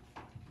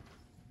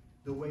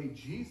 The way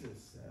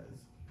Jesus says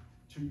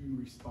to you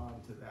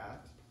respond to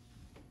that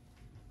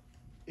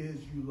is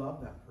you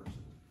love that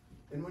person.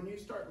 And when you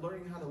start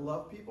learning how to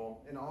love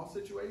people in all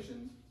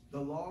situations, the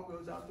law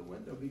goes out the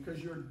window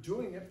because you're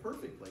doing it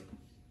perfectly.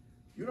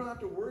 You don't have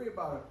to worry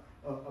about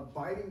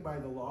abiding by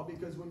the law,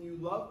 because when you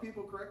love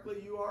people correctly,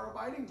 you are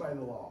abiding by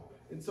the law.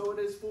 And so it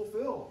is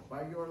fulfilled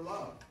by your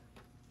love.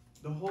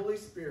 The Holy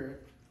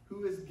Spirit,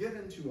 who is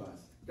given to us.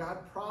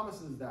 God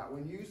promises that.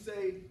 When you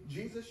say,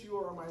 Jesus, you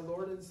are my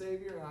Lord and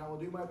Savior, and I will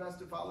do my best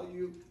to follow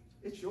you,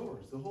 it's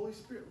yours. The Holy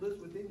Spirit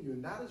lives within you,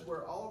 and that is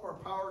where all of our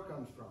power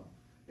comes from.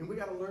 And we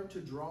got to learn to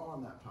draw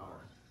on that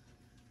power.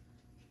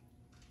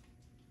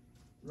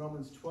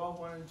 Romans 12,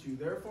 1 and 2.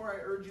 Therefore, I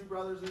urge you,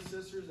 brothers and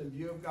sisters, in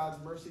view of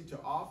God's mercy, to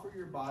offer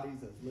your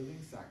bodies as living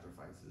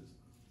sacrifices,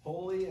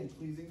 holy and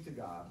pleasing to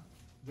God.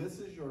 This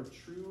is your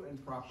true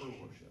and proper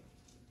worship.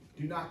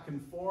 Do not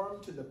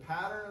conform to the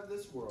pattern of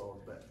this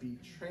world, but be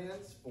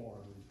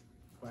transformed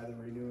by the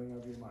renewing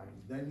of your mind.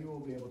 Then you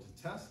will be able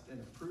to test and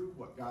approve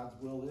what God's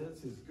will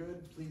is, his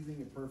good, pleasing,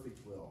 and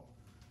perfect will.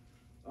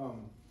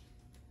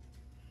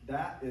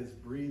 That is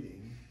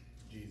breathing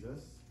Jesus,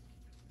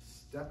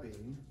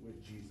 stepping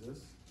with Jesus.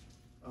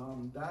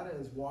 That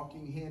is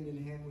walking hand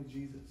in hand with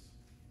Jesus.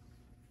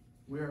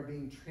 We are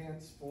being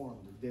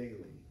transformed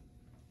daily.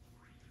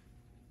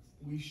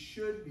 We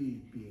should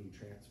be being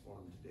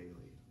transformed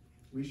daily.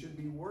 We should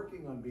be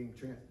working on being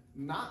transformed.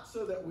 Not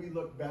so that we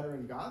look better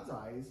in God's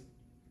eyes,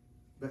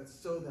 but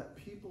so that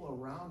people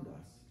around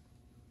us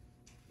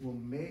will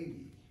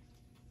maybe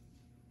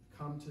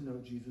come to know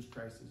Jesus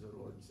Christ as their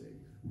Lord and Savior.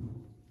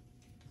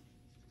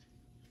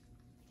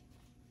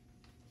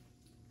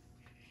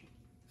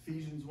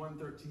 Ephesians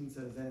 1:13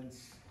 says,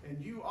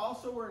 and you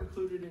also were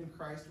included in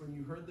Christ when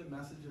you heard the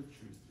message of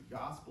truth, the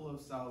gospel of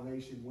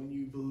salvation. When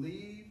you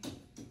believed,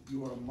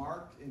 you are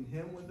marked in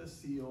him with a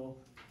seal,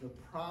 the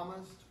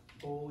promised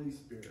Holy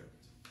Spirit.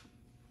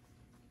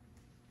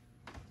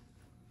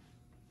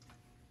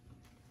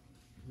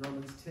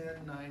 Romans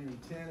 10:9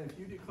 and 10. If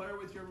you declare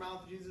with your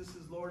mouth Jesus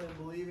is Lord and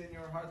believe in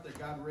your heart that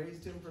God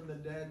raised him from the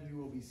dead, you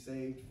will be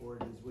saved. For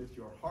it is with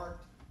your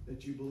heart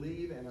that you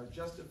believe and are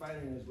justified,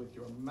 and it is with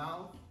your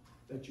mouth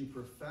that you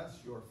profess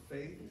your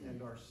faith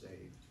and are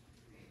saved.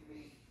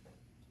 It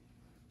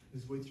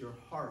is with your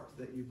heart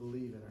that you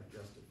believe and are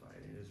justified.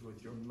 It is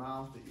with your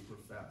mouth that you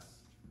profess.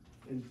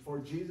 And for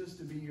Jesus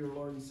to be your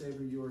Lord and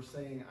Savior, you are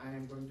saying, I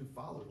am going to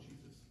follow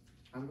Jesus.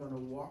 I'm going to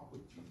walk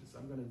with Jesus.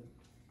 I'm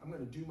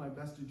going to do my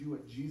best to do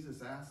what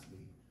Jesus asked me.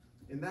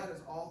 And that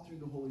is all through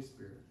the Holy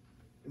Spirit.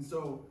 And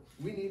so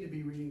we need to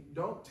be reading.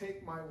 Don't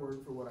take my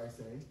word for what I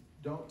say.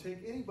 Don't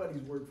take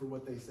anybody's word for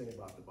what they say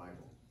about the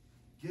Bible.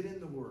 Get in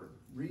the Word.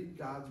 Read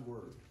God's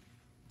Word.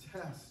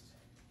 Test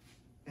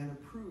and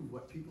approve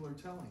what people are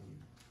telling you.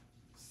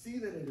 See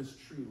that it is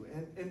true.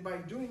 And by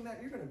doing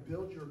that, you're going to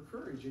build your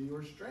courage and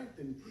your strength.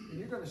 And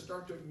you're going to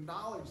start to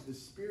acknowledge the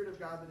Spirit of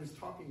God that is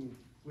talking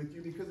with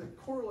you because it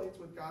correlates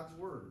with God's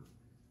Word.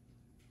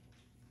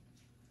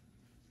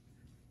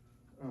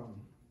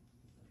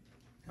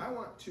 I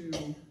want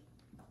to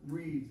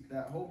read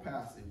that whole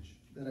passage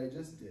that I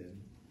just did.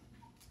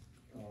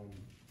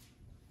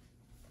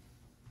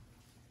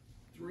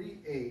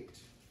 3:8,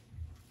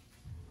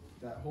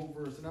 that whole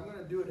verse, and I'm going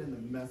to do it in the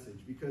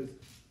Message because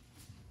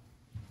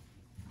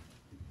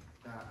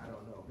I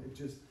don't know,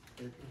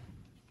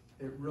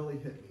 it really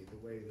hit me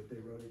the way that they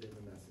wrote it in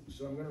the Message.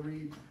 So I'm going to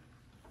read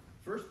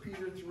 1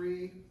 Peter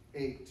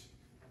 3:8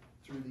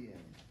 through the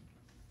end.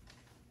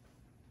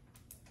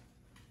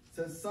 It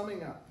says,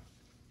 summing up,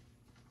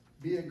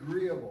 be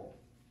agreeable,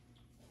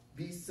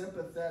 be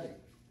sympathetic,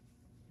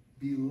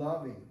 be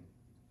loving,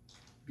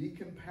 be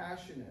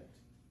compassionate,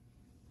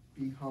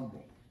 be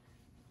humble.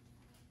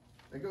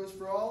 That goes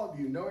for all of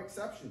you, no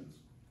exceptions.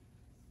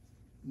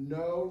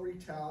 No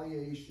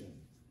retaliation.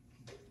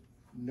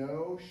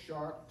 No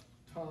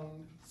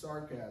sharp-tongued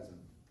sarcasm.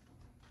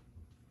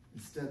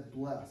 Instead,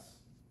 bless.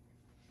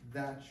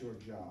 That's your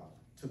job,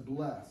 to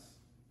bless.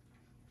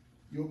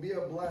 You'll be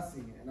a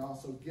blessing and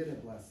also get a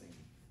blessing.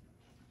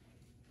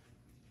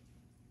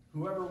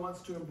 Whoever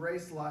wants to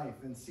embrace life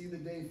and see the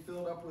day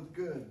filled up with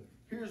good,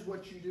 here's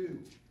what you do.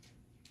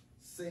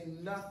 Say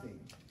nothing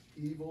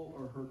evil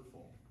or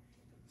hurtful.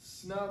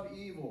 Snub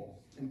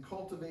evil and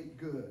cultivate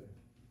good.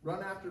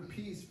 Run after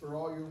peace for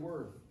all you're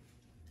worth.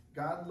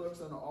 God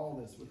looks on all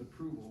this with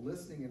approval,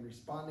 listening and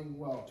responding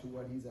well to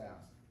what he's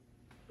asked.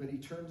 But he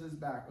turns his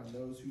back on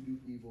those who do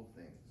evil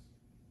things.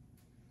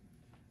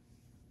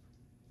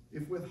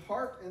 If with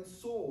heart and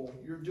soul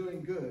you're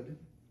doing good,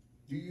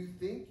 do you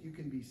think you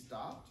can be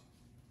stopped?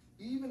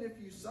 Even if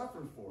you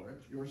suffer for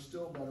it, you're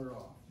still better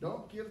off.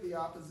 Don't give the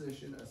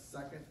opposition a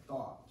second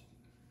thought.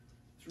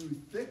 Through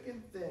thick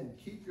and thin,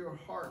 keep your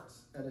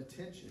hearts at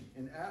attention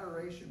in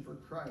adoration for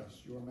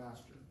Christ, your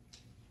master.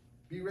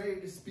 Be ready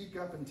to speak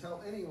up and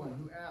tell anyone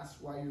who asks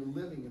why you're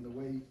living the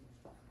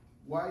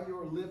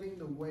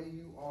way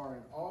you are,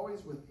 and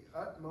always with the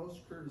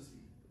utmost courtesy.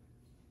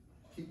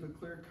 Keep a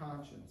clear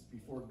conscience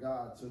before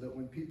God, so that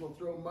when people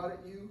throw mud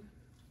at you,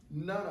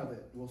 none of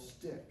it will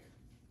stick.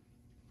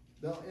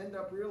 They'll end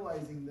up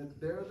realizing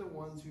that they're the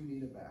ones who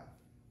need a bath.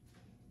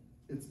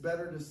 It's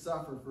better to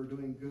suffer for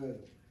doing good,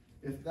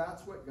 if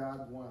that's what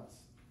God wants,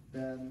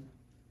 than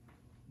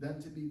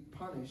to be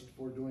punished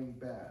for doing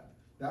bad.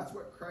 That's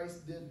what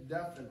Christ did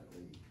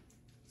definitely.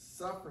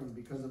 Suffering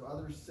because of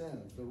other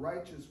sins, the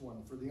righteous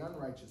one for the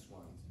unrighteous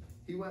ones.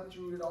 He went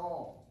through it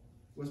all,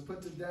 was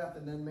put to death,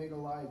 and then made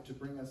alive to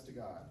bring us to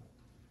God.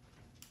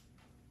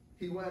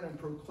 He went and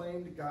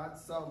proclaimed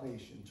God's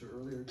salvation to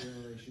earlier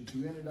generations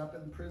who ended up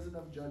in prison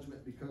of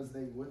judgment because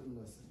they wouldn't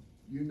listen.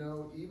 You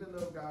know, even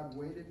though God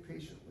waited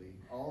patiently,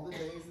 all the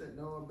days that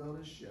Noah built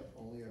his ship,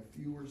 only a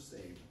few were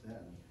saved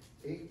then.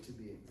 8 to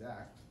be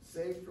exact.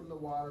 Saved from the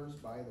waters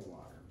by the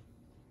water.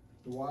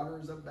 The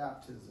waters of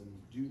baptism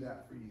do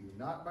that for you,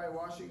 not by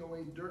washing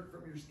away dirt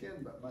from your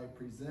skin, but by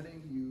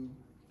presenting you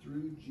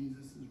through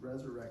Jesus'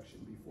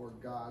 resurrection before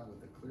God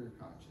with a clear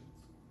conscience.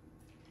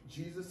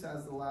 Jesus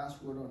has the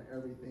last word on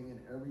everything and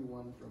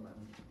everyone, from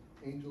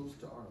angels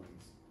to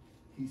armies.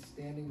 He's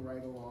standing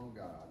right along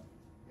God,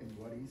 and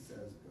what he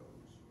says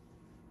goes.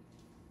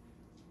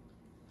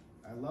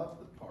 I love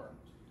the part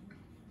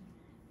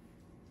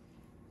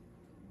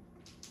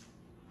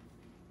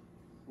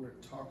where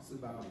it talks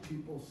about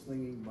people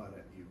slinging mud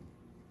at you.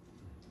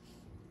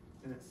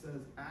 And it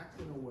says, act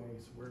in a way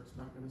so where it's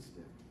not going to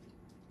stick.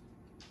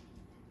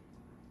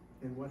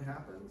 And what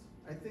happens?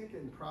 I think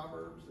in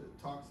Proverbs it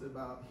talks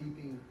about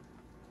heaping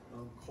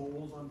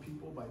coals on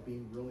people by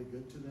being really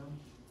good to them.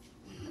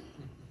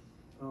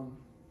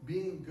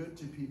 Being good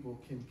to people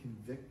can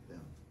convict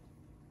them.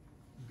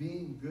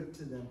 Being good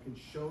to them can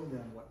show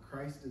them what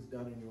Christ has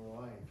done in your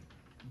life.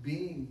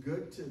 Being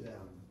good to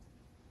them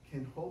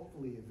can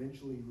hopefully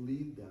eventually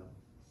lead them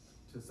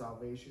to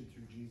salvation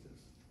through Jesus.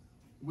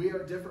 We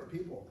are different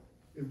people.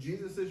 If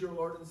Jesus is your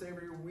Lord and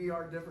Savior, we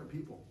are different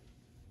people.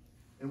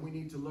 And we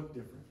need to look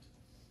different.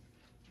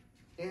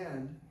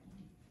 And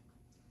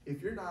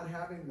if you're not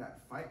having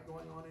that fight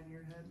going on in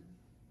your head,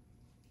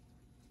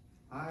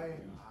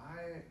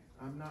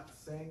 I'm not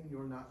saying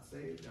you're not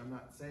saved. I'm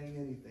not saying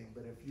anything.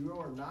 But if you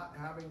are not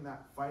having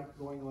that fight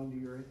going on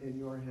in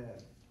your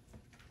head,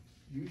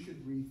 you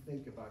should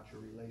rethink about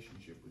your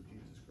relationship with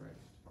Jesus Christ.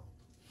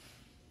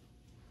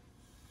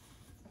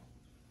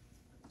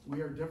 We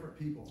are different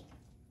people.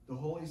 The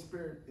Holy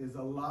Spirit is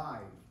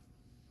alive.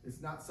 It's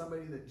not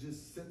somebody that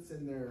just sits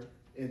in there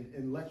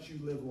and lets you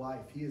live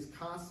life. He is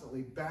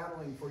constantly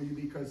battling for you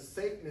because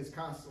Satan is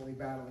constantly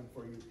battling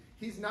for you.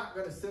 He's not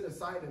going to sit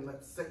aside and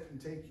let Satan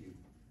take you.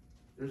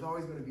 There's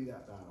always going to be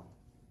that battle.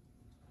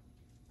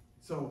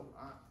 So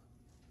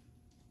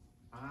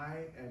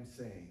I am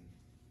saying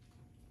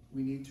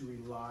we need to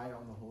rely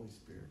on the Holy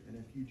Spirit. And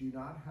if you do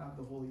not have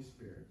the Holy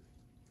Spirit,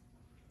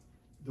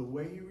 the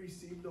way you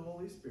receive the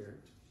Holy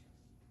Spirit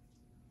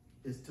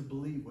is to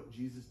believe what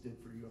Jesus did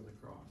for you on the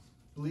cross.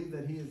 Believe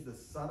that he is the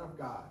Son of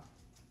God.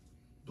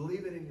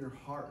 Believe it in your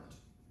heart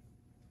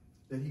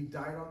that he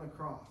died on the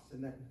cross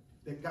and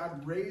that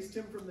God raised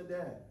him from the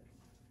dead.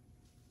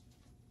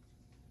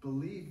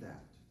 Believe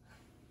that.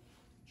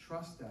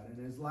 Trust that.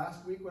 And as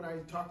last week when I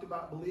talked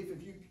about belief,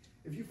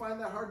 if you find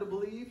that hard to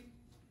believe,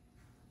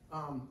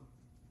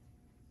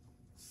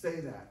 say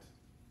that.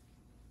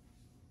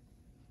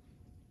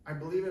 I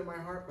believe in my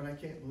heart, but I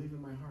can't believe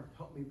in my heart.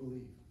 Help me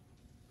believe.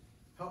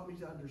 Help me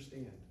to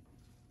understand.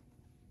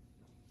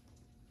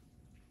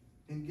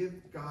 And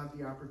give God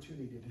the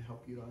opportunity to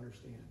help you to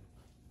understand.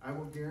 I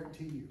will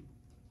guarantee you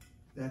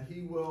that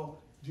he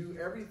will do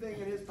everything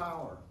in his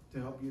power to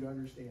help you to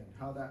understand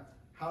how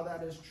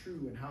that is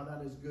true and how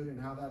that is good and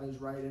how that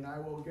is right. And I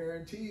will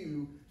guarantee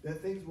you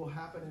that things will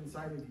happen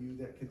inside of you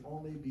that can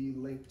only be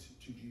linked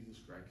to Jesus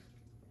Christ.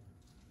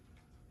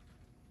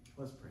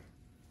 Let's pray.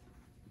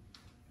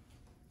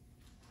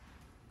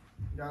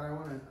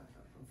 God,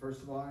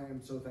 first of all, I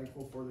am so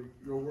thankful for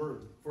your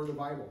word, for the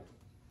Bible.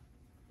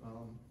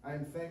 I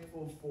am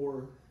thankful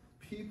for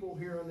people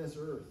here on this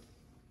earth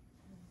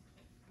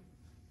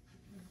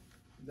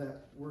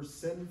that were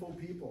sinful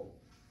people,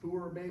 who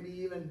were maybe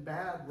even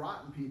bad,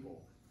 rotten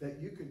people, that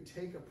you could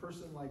take a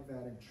person like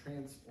that and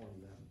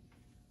transform them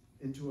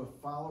into a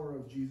follower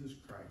of Jesus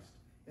Christ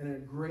and a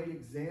great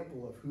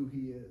example of who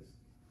he is.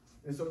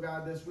 And so,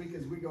 God, this week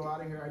as we go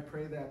out of here, I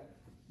pray that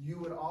you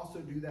would also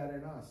do that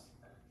in us.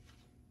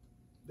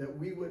 That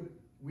we would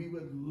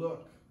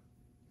look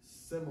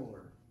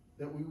similar.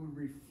 That we would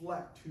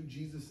reflect who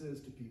Jesus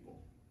is to people.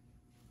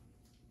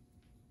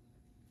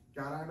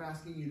 God, I'm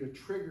asking you to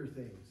trigger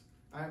things.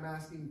 I'm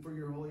asking for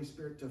your Holy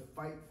Spirit to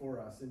fight for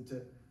us and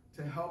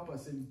to help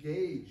us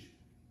engage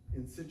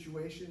in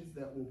situations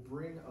that will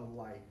bring a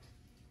light.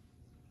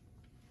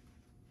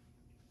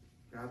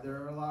 God,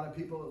 there are a lot of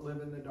people that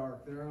live in the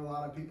dark. There are a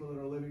lot of people that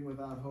are living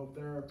without hope.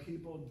 There are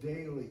people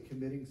daily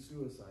committing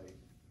suicide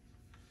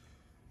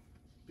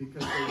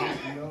because they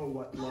don't know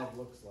what love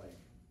looks like.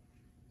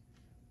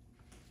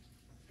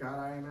 God,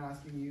 I am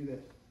asking you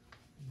that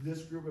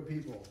this group of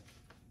people,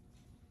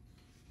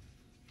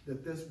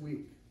 that this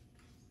week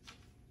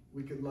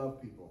we could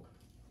love people,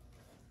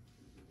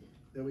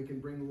 that we can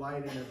bring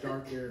light in a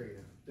dark area,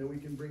 that we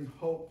can bring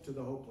hope to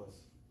the hopeless,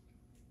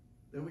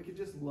 that we could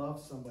just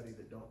love somebody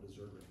that don't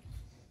deserve it.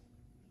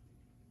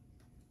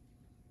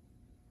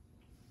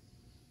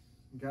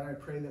 God, I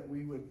pray that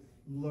we would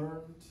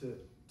learn to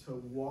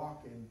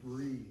walk and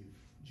breathe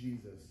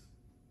Jesus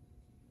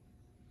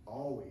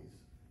always.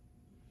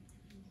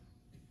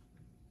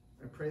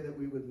 I pray that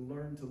we would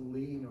learn to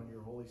lean on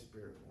your Holy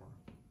Spirit more.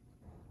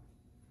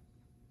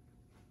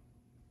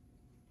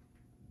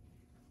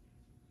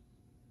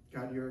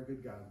 God, you're a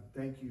good God.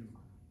 Thank you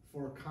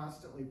for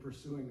constantly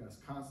pursuing us,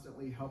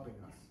 constantly helping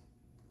us.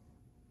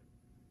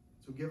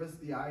 So give us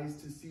the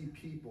eyes to see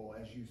people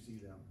as you see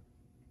them,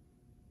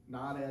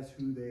 not as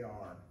who they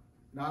are,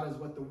 not as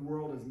what the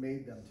world has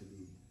made them to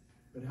be,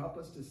 but help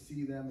us to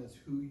see them as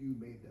who you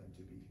made them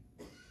to be.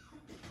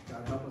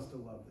 God, help us to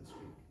love this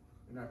week.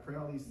 And I pray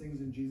all these things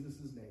in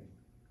Jesus' name.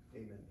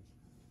 Amen.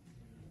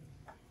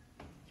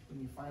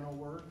 Any final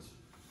words?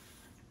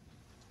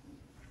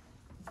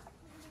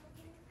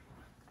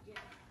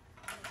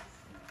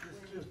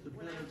 It's just a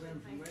bit of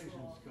information,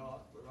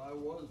 Scott, but I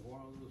was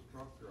one of those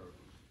truck drivers.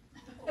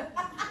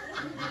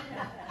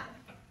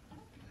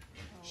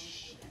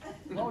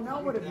 Oh,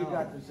 now what have you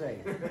got to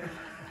say?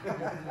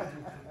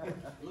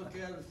 Look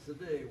at us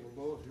today.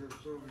 We're both here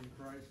serving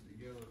Christ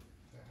together.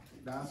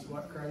 That's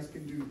what Christ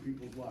can do to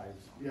people's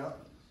lives.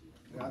 Yep,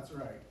 that's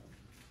right.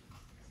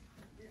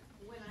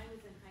 When I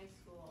was in high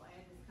school, I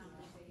had this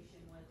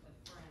conversation with a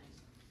friend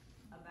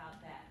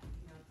about that.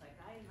 You know, it's like,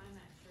 I'm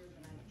not sure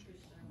that I'm a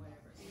Christian or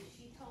whatever. And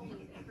she told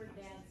me that her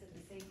dad said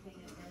the same thing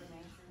as Mary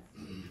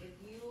Manson. If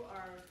you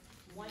are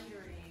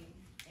wondering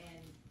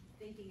and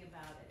thinking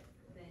about it,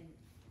 then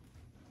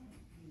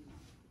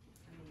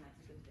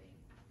that's a good thing.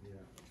 Yeah.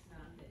 It's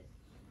not that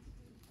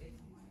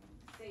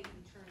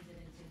Satan turns it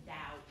into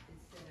doubt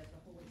instead of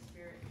the Holy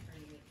Spirit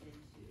turning it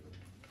into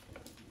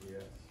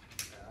Yes.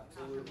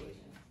 Absolutely.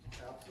 confirmation.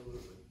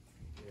 Absolutely.